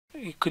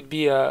It could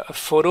be a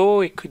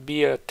photo, it could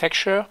be a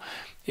texture,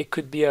 it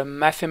could be a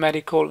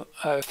mathematical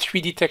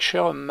 3D texture,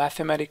 a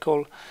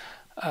mathematical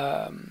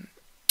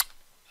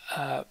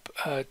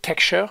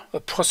texture, a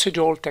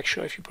procedural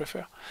texture if you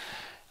prefer.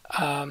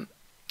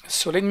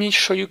 So let me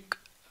show you.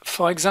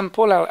 For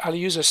example, I'll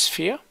use a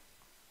sphere.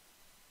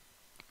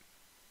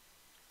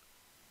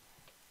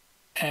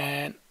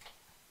 And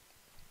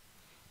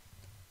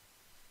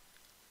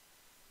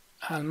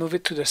I'll move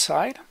it to the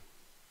side.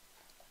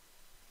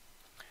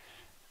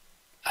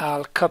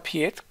 I'll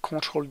copy it,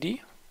 Control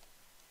D.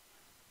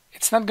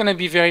 It's not going to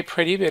be very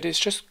pretty, but it's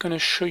just going to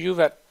show you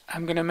that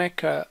I'm going to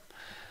make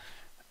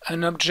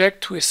an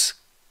object which is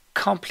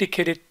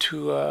complicated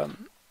to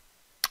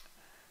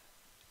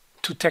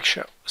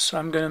texture. So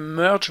I'm going to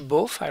merge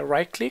both. I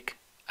right click,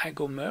 I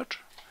go merge,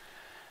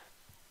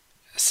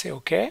 say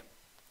OK.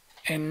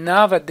 And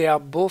now that they are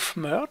both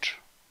merged,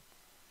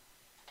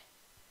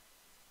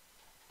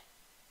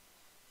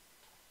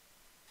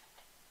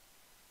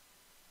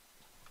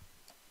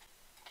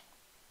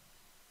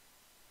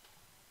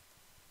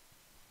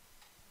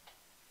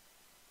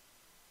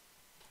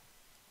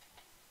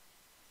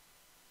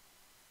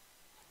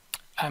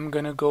 I'm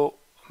going to go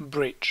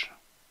bridge,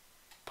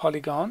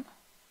 polygon.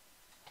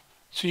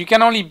 So you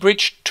can only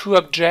bridge two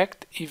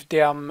objects if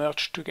they are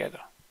merged together.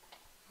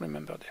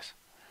 Remember this.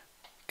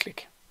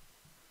 Click.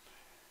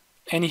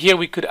 And here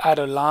we could add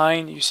a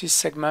line. You see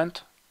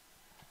segment.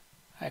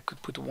 I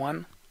could put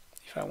one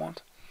if I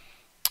want.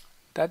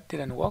 That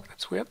didn't work.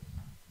 That's weird.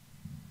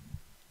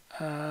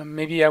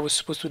 Maybe I was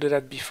supposed to do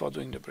that before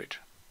doing the bridge.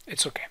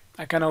 It's okay.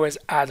 I can always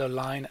add a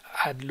line,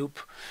 add loop.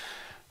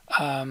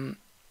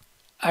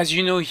 As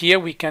you know, here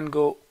we can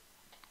go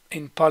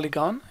in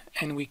polygon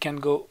and we can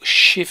go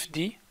Shift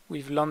D.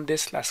 We've learned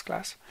this last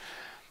class.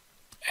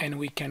 And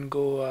we can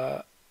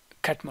go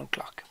Catmull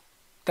clock.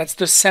 That's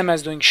the same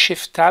as doing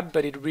Shift Tab,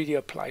 but it really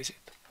applies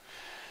it.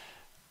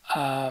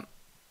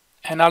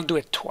 And I'll do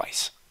it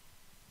twice.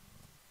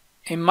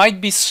 It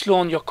might be slow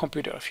on your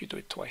computer if you do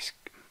it twice.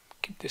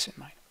 Keep this in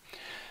mind.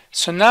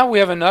 So now we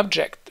have an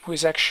object who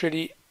is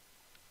actually,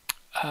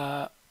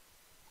 I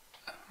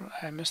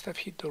must have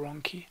hit the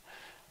wrong key,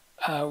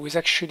 who is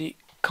actually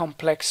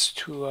complex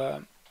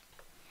to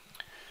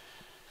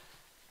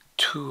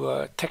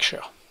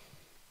texture.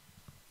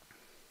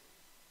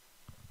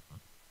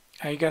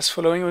 Are you guys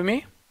following with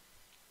me?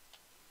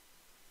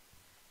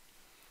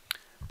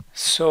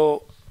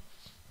 So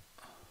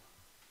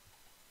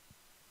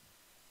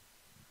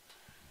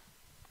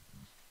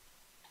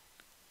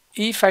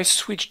if I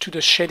switch to the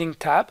shading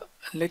tab,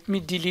 let me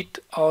delete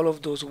all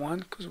of those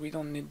ones because we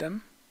don't need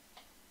them.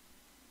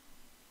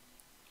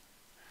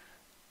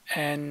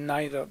 And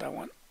neither that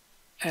one.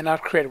 And I'll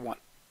create one,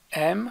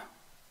 M,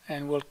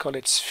 and we'll call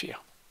it sphere.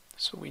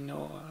 So we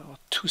know, or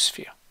two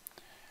sphere.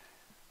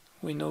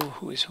 We know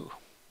who is who.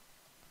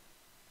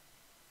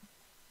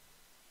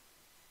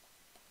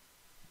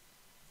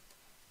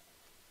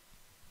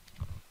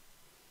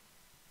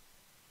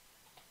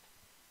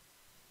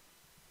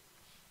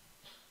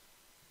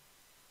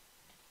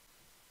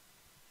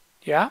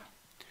 Yeah,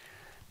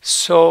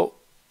 so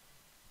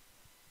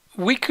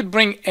we could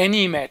bring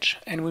any image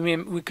and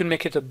we could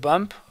make it a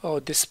bump or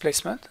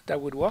displacement.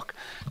 That would work,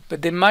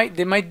 but there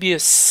might be a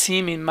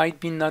seam. It might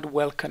be not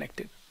well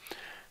connected.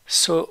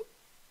 So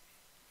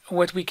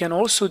what we can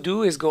also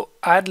do is go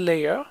add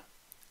layer,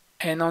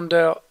 and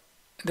under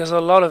there's a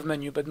lot of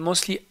menu, but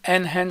mostly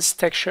enhance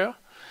texture,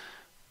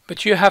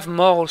 but you have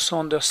more also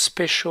under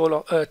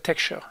spatial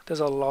texture.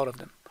 There's a lot of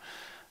them.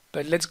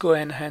 But let's go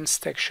enhance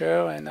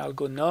texture, and I'll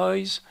go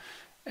noise,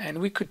 and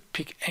we could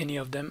pick any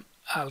of them.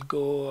 I'll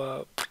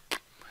go,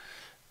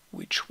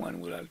 which one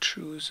will I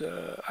choose?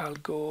 I'll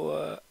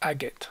go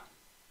agate.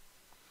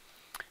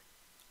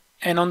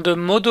 And on the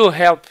Modo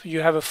help,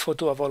 you have a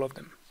photo of all of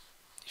them,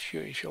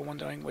 if you're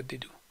wondering what they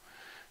do.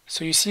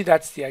 So you see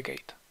that's the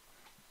agate.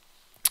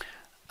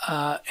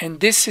 And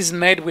this is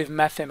made with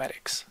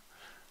mathematics.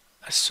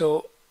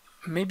 So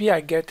maybe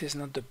agate is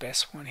not the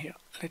best one here.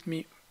 Let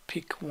me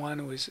pick one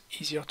who is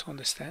easier to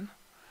understand.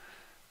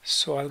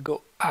 So I'll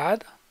go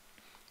add,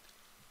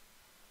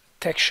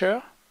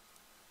 texture,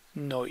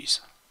 noise.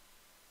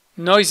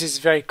 Noise is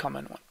very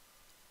common one.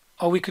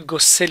 Or we could go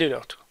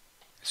cellular too.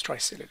 Let's try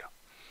cellular.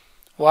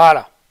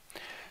 Voila.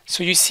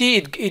 So you see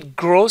it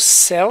grows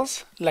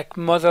cells like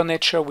Mother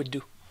Nature would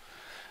do.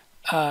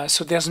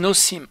 So there's no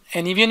seam.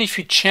 And even if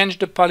you change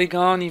the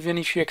polygon, even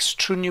if you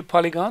extrude new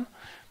polygon,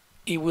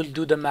 it will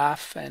do the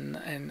math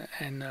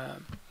and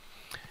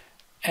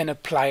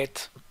apply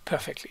it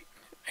perfectly.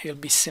 It'll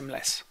be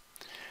seamless.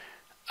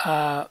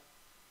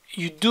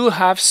 You do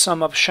have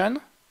some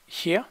option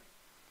here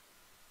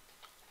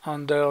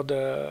under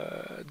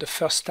the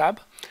first tab.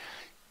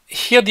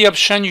 Here the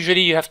option,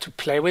 usually you have to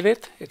play with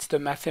it. It's the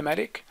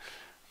mathematic.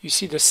 You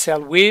see the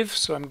cell width,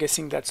 so I'm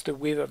guessing that's the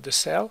width of the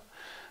cell.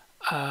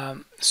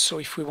 So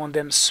if we want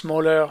them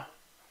smaller,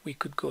 we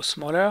could go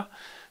smaller.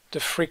 The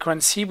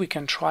frequency, we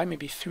can try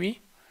maybe 3.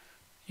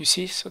 You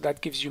see, so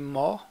that gives you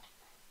more.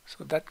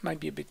 So that might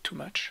be a bit too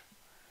much.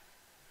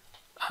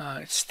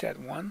 Let's stay at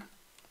 1.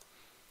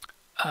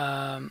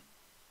 Um,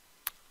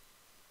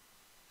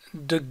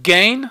 the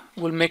gain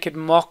will make it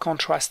more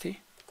contrasty.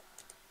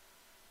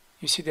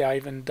 You see they are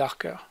even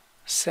darker.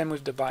 Same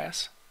with the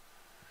bias.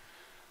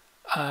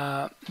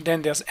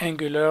 Then there's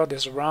angular,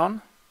 there's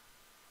round,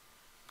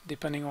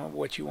 depending on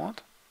what you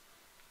want.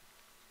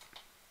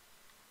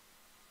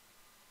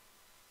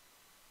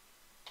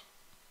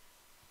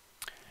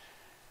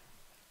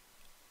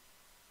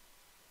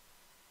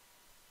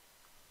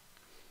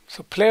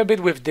 So play a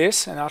bit with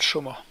this and I'll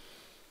show more.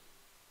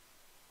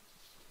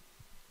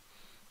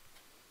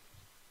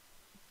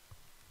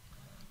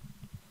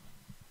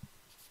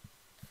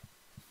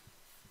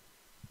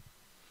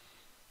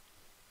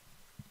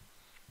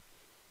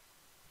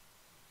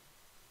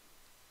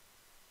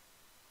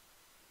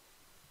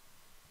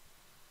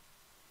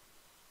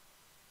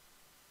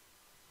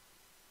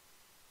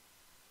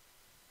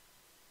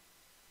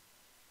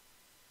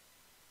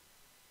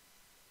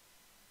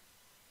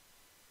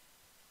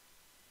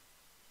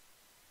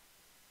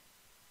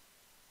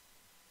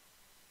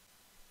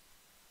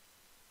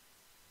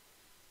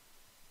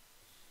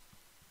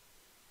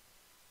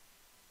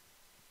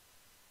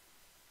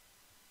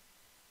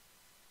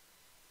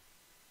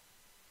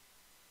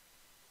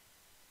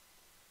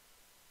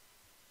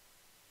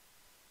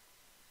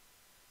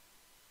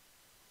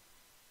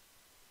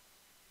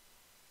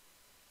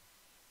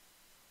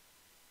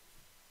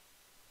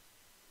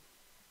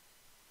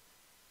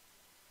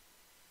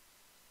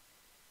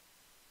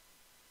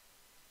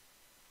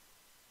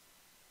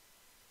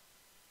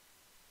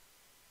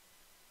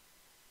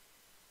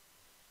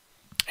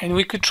 And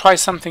we could try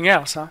something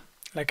else, huh?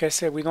 Like I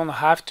said, we don't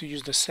have to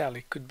use the cell.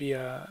 It could be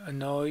a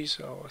noise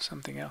or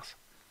something else.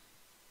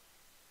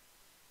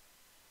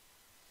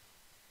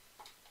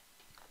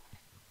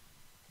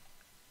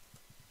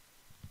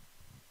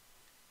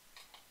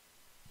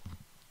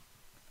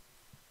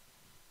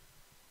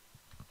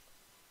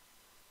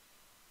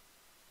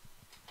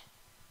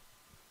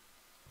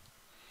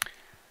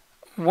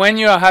 When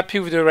you are happy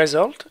with the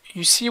result,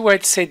 you see where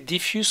it said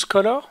diffuse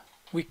color?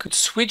 We could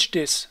switch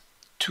this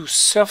to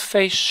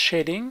surface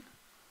shading,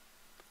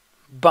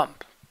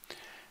 bump.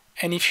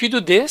 And if you do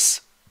this,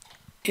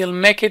 it'll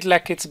make it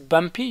like it's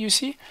bumpy, you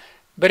see?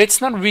 But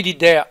it's not really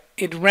there.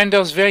 It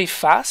renders very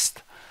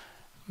fast,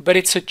 but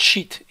it's a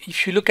cheat.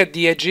 If you look at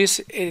the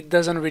edges, it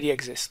doesn't really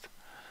exist.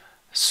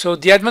 So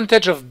the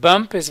advantage of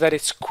bump is that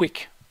it's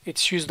quick.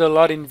 It's used a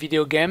lot in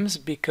video games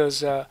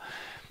because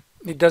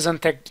it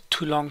doesn't take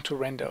too long to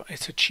render.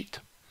 It's a cheat.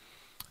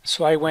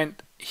 So I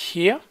went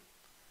here,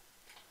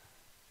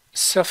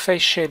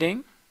 surface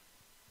shading,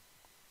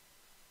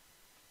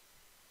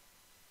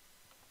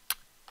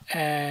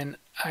 and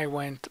I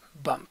went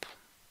bump.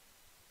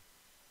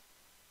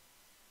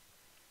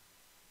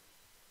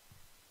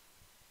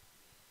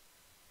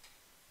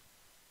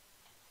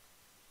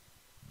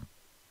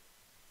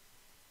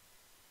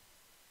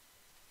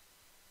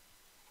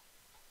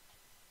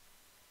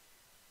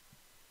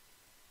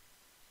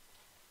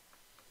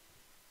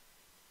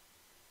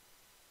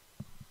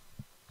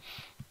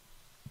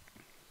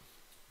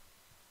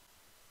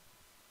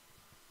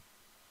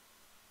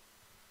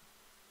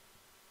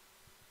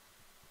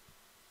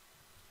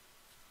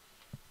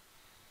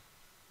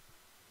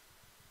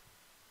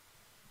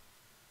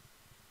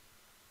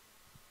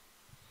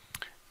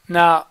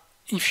 Now,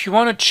 if you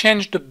want to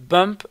change the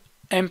bump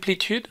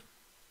amplitude,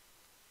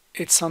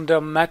 it's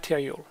under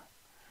material.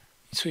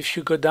 So if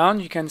you go down,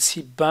 you can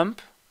see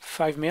bump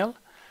 5 mil.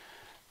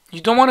 You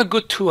don't want to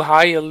go too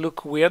high, it'll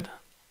look weird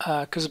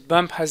because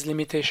bump has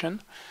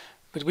limitation.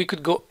 But we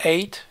could go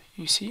 8,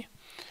 you see,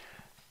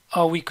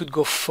 or we could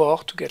go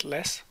 4 to get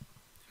less.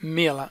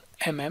 Mil,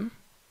 mm.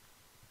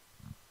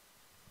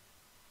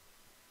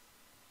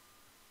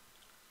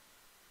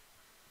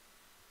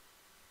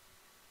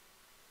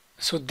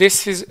 So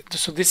this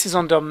is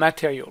under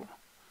material,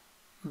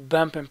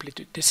 bump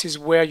amplitude. This is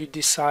where you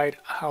decide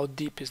how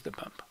deep is the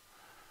bump.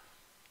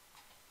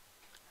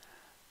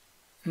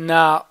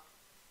 Now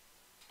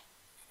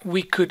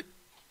we could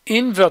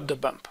invert the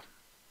bump.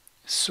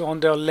 So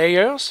under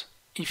layers,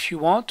 if you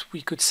want,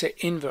 we could say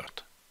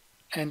invert,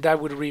 and that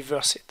would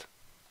reverse it.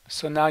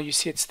 So now you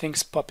see it's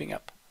things popping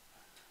up.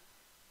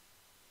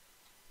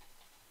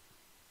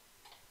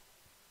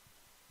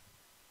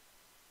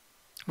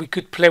 We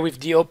could play with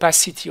the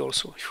opacity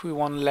also if we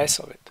want less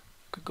of it.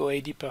 We could go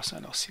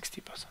 80% or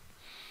 60%.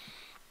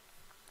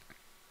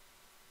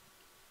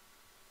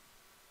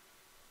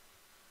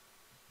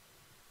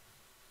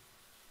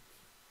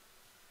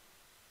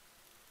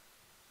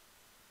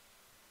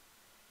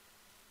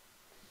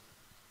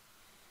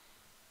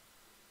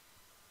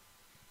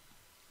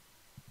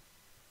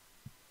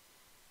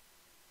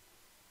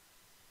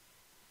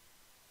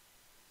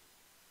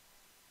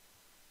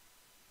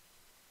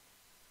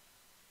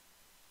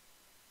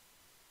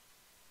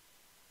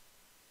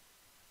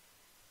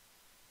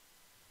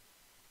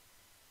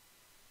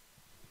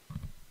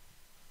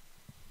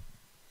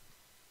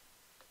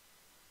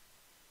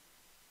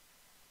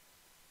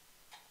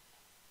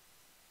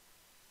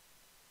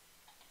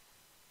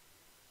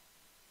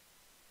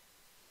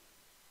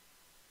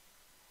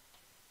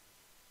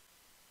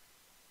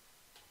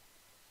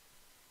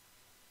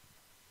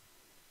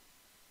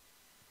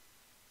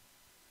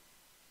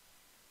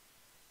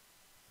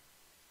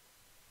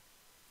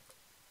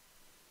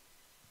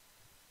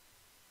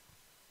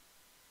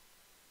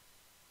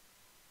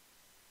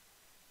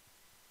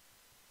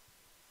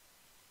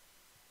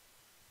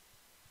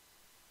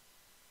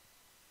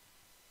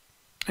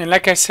 And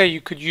like I say,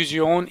 you could use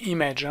your own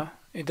image. Huh?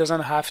 It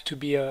doesn't have to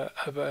be a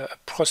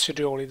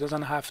procedural. It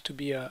doesn't have to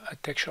be a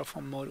texture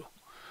from Modo.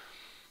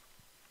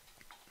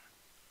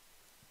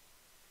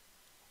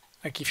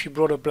 Like if you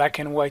brought a black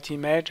and white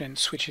image and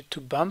switch it to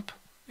bump,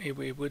 it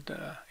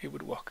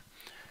would work.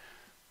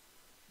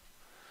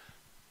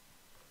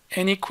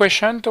 Any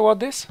question toward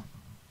this?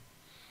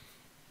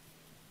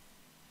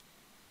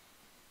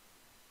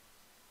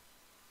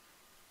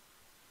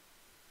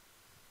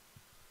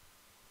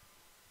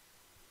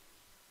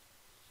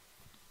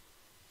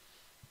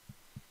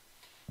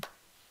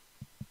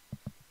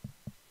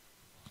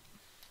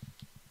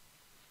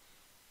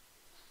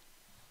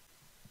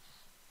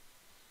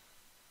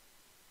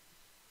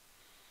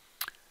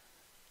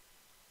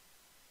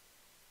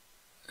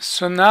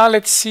 So now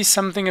let's see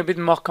something a bit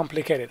more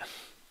complicated.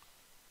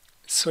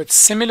 So it's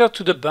similar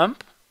to the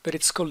bump, but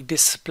it's called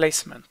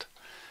displacement.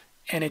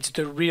 And it's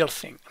the real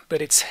thing,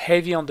 but it's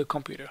heavy on the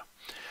computer.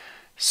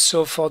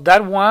 So for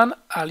that one,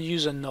 I'll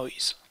use a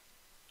noise.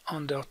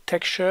 Under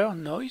texture,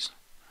 noise,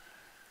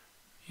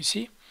 you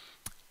see?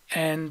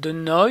 And the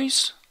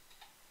noise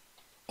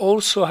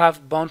also have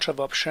a bunch of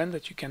options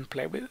that you can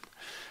play with.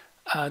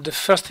 The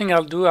first thing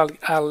I'll do,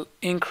 I'll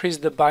increase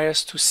the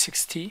bias to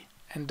 60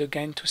 and the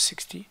gain to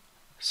 60.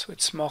 So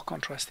it's more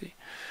contrasty.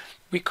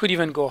 We could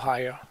even go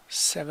higher,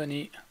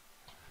 70.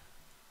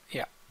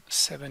 Yeah,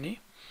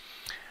 70.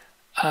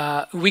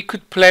 We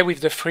could play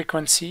with the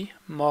frequency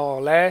more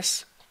or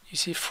less. You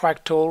see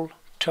fractal,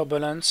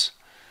 turbulence.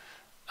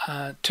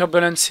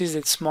 Turbulences,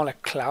 it's more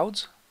like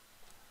clouds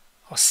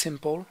or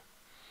simple.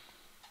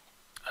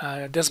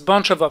 There's a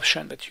bunch of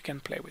options that you can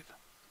play with.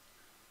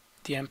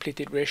 The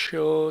amplitude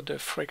ratio, the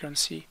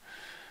frequency.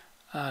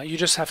 You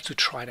just have to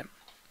try them.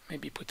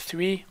 Maybe put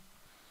 3.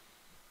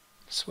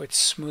 So it's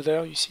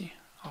smoother, you see,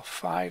 or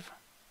 5.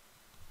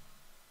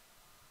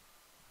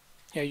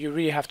 Yeah, you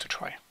really have to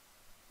try.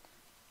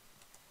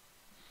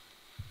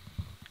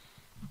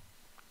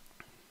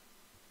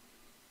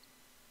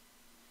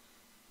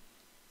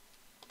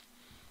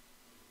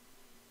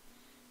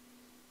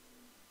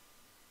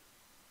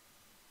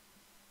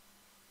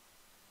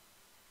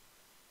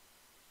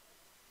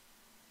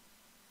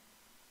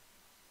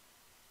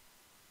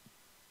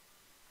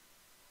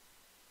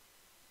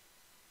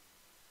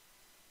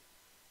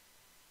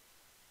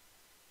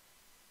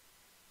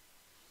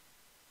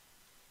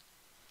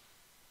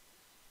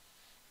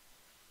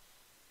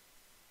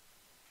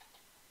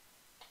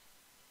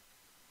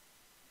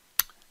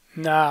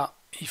 Now,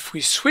 if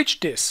we switch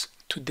this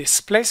to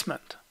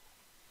displacement,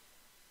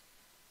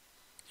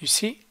 you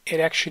see, it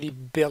actually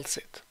builds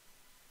it.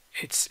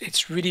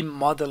 It's really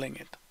modeling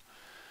it.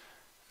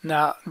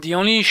 Now, the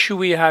only issue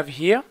we have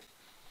here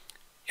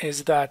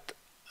is that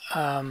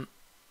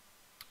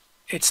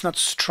it's not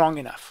strong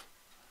enough.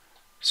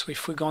 So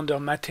if we go under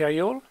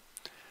material,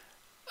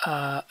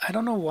 I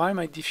don't know why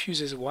my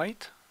diffuse is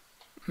white.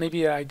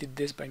 Maybe I did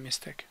this by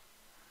mistake.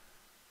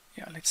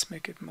 Yeah, let's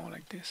make it more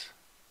like this.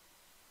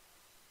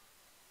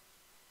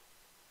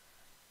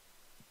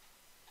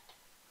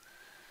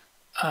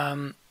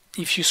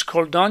 If you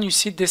scroll down, you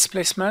see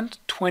displacement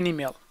 20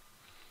 mil.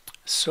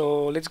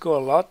 So let's go a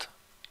lot,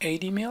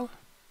 80 mil.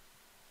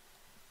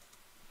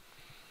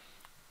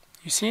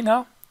 You see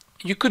now?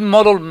 You could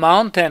model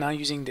mountain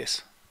using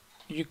this.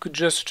 You could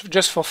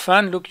just for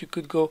fun, look, you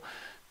could go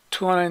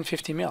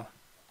 250 mil.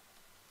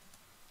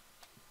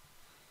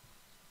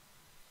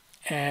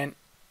 And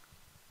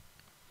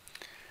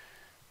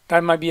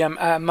that might be,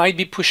 I might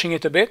be pushing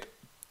it a bit.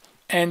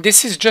 And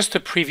this is just a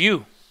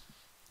preview.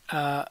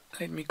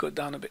 Let me go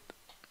down a bit.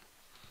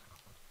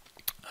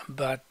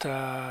 But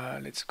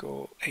let's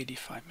go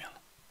 85 mil.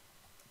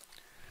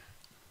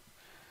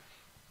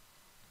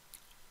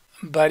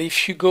 But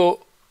if you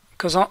go,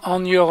 because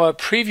on your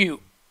preview,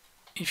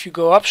 if you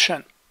go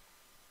option,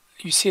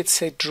 you see it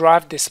say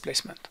drive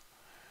displacement.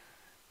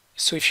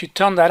 So if you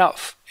turn that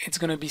off, it's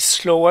going to be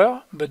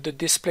slower, but the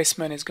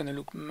displacement is going to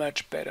look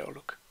much better.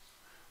 Look.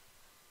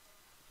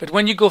 But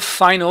when you go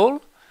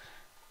final,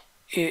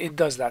 it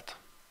does that.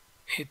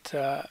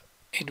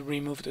 It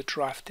removes the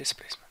drive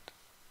displacement.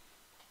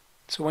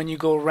 So when you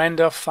go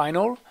render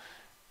final,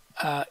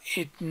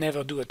 it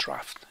never do a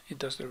draft. It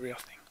does the real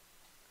thing.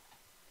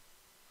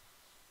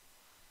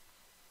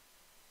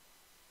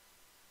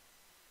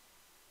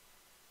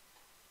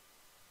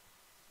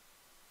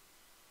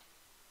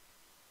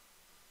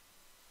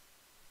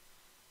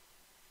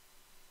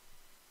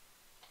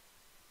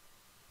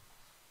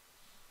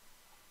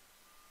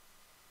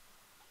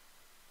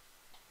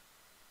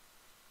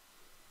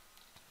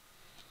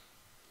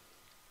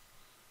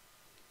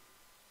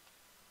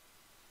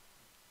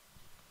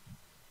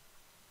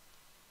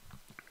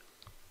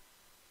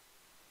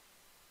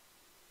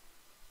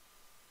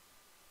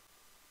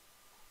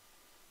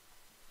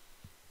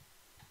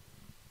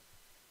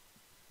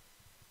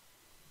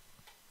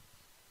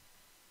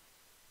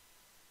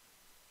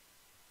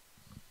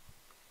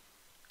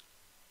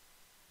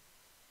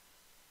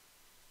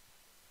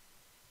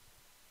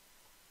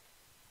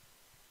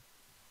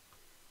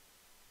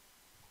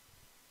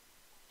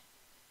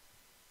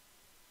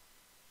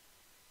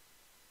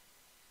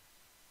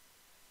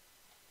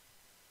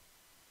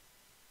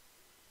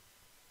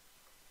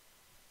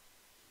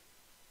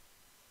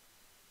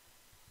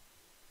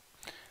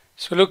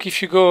 So look,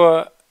 if you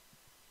go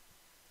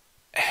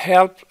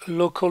help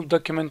local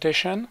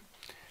documentation,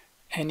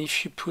 and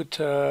if you put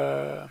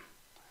even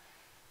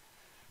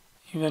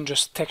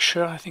just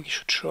texture, I think it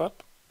should show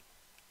up.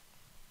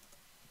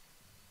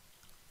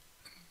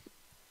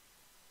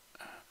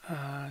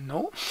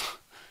 No.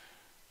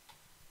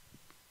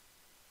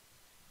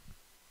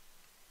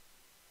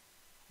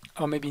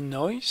 Or maybe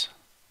noise.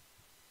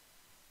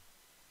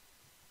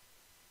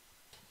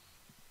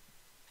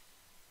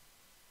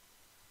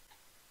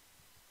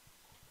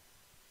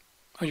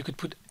 Or you could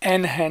put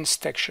enhance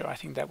texture. I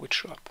think that would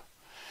show up.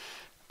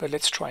 But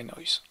let's try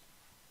noise.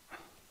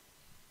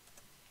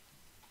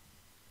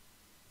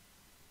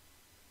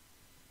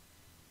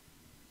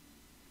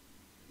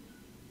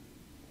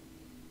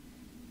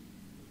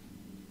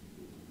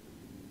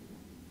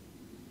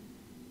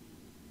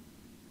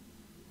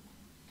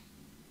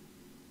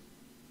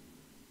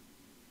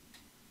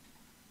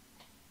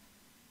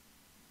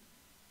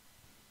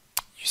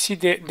 You see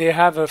they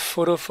have a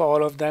photo for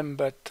all of them,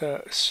 but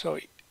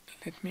sorry,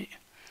 let me,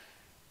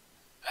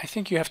 I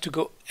think you have to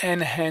go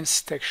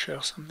enhance texture,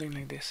 something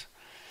like this.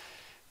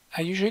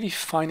 I usually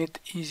find it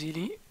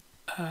easily.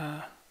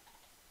 So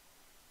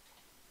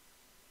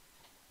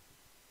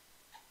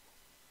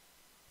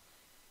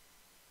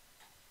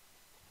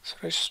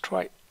let's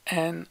try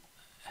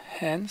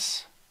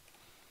enhance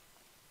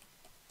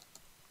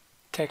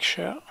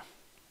texture.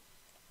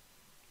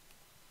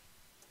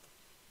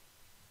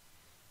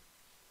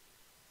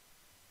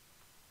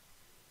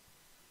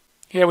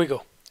 Here we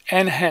go.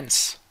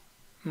 Enhance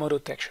Modo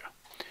texture.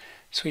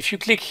 So if you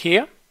click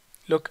here,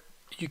 look,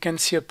 you can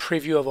see a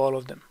preview of all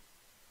of them.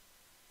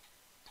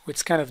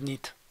 It's kind of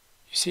neat.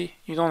 You see,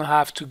 you don't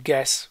have to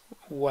guess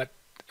what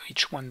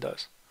each one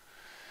does.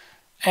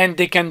 And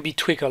they can be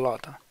tweaked a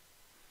lot. Huh?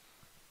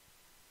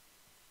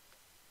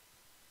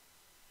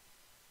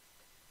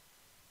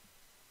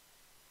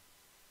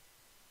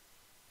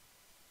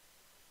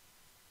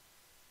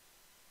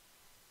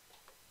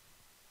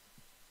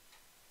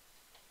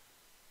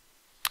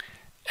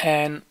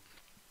 And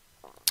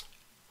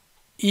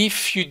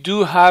if you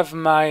do have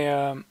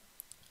my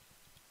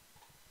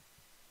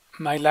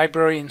my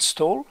library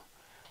installed,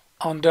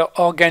 under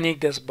organic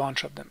there's a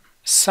bunch of them.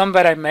 Some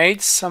that I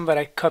made, some that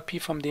I copy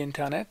from the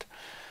internet,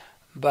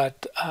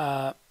 but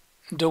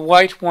the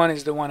white one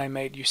is the one I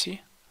made, you see.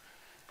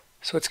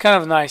 So it's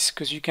kind of nice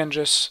because you can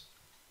just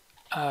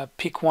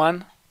pick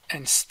one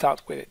and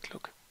start with it,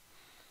 look.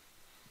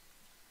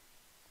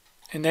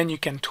 And then you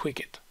can tweak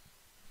it.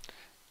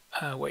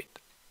 Wait,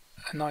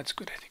 no, it's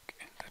good, I think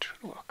that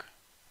should work.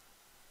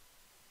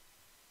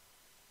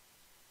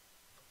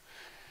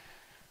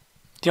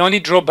 The only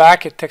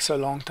drawback, it takes a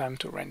long time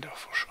to render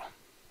for sure.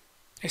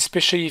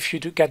 Especially if you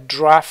do get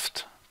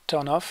draft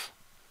turn off.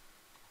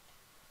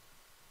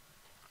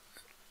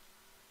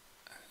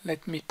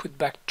 Let me put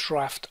back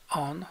draft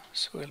on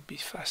so it'll be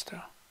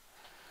faster.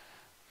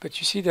 But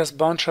you see there's a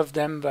bunch of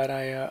them that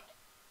I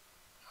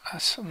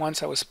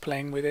once I was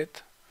playing with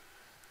it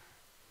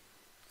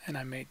and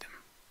I made them.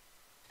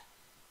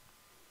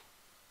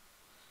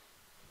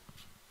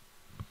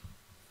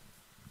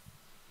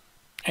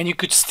 And you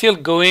could still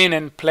go in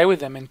and play with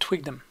them and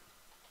tweak them.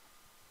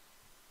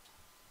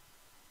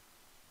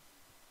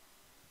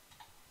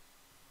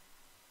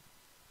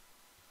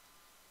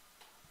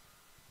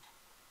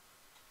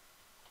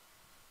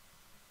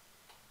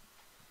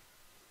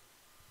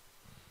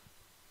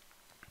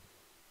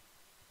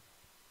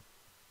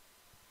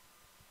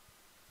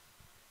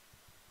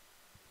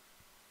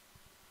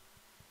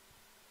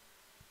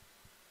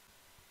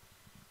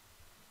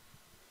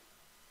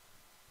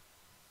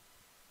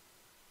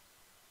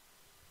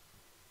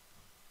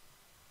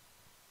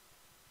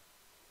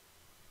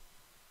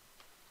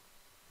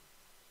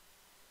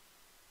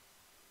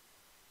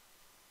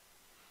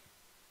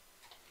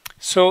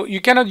 So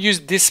you cannot use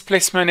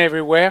displacement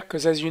everywhere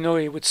because, as you know,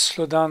 it would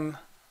slow down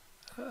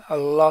a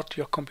lot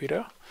your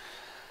computer.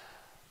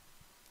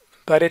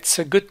 But it's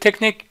a good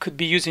technique. Could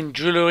be used in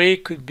jewelry,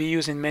 could be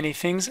used in many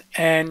things,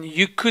 and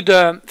you could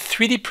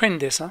 3D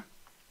print this. Huh?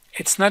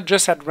 It's not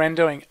just at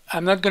rendering.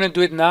 I'm not going to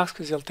do it now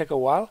because it'll take a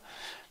while.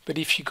 But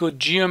if you go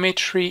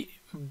geometry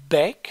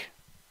bake,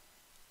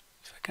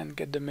 if I can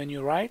get the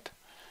menu right,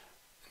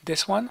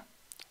 this one,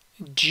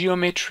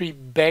 geometry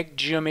bake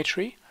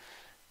geometry,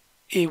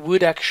 it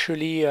would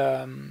actually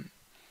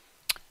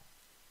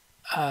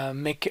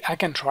make it, I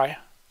can try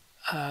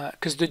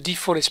because the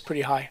default is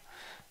pretty high.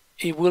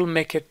 It will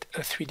make it a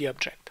 3D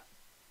object,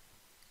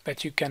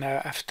 but you can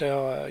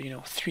after you know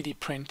 3D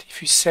print.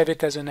 If you save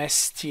it as an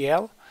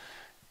STL,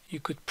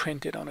 you could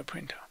print it on a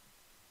printer.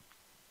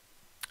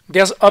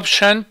 There's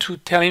option to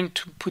tell him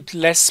to put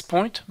less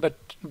point, but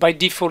by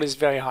default is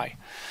very high.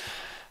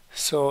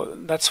 So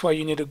that's why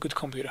you need a good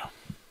computer.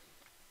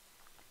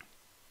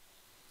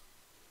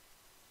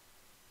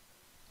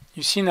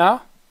 You see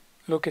now?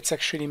 Look, it's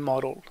actually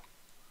modeled.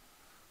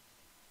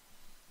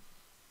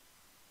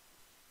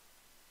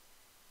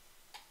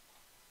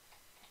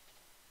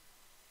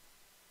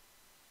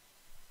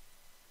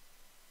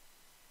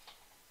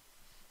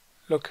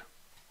 Look.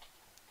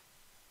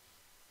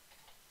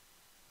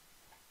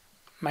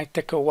 Might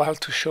take a while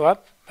to show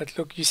up, but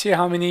look, you see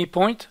how many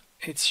points?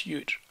 It's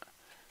huge.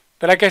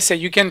 But like I said,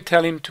 you can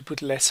tell him to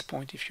put less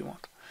point if you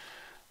want.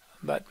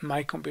 But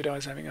my computer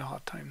is having a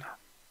hard time now.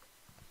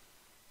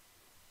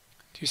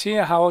 Do you see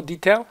how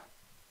detailed?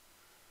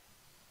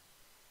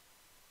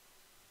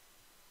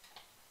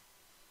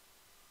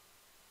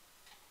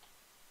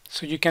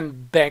 So you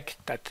can bake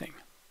that thing.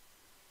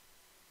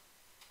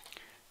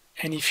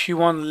 And if you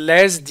want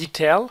less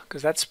detail,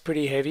 because that's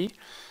pretty heavy,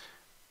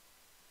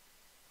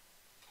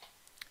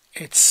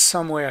 it's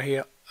somewhere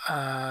here,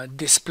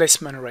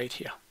 displacement rate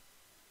here.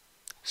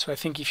 So I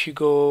think if you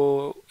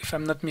go, if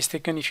I'm not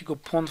mistaken, if you go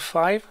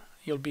 0.5,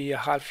 you'll be a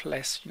half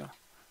less, you know.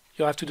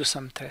 You'll have to do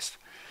some test.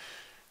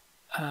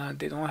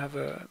 They don't have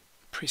a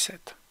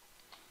preset.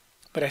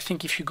 But I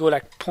think if you go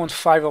like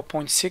 0.5 or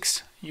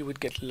 0.6, you would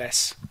get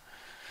less.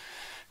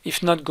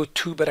 If not, go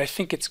 2, but I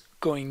think it's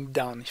going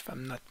down if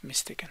I'm not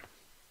mistaken.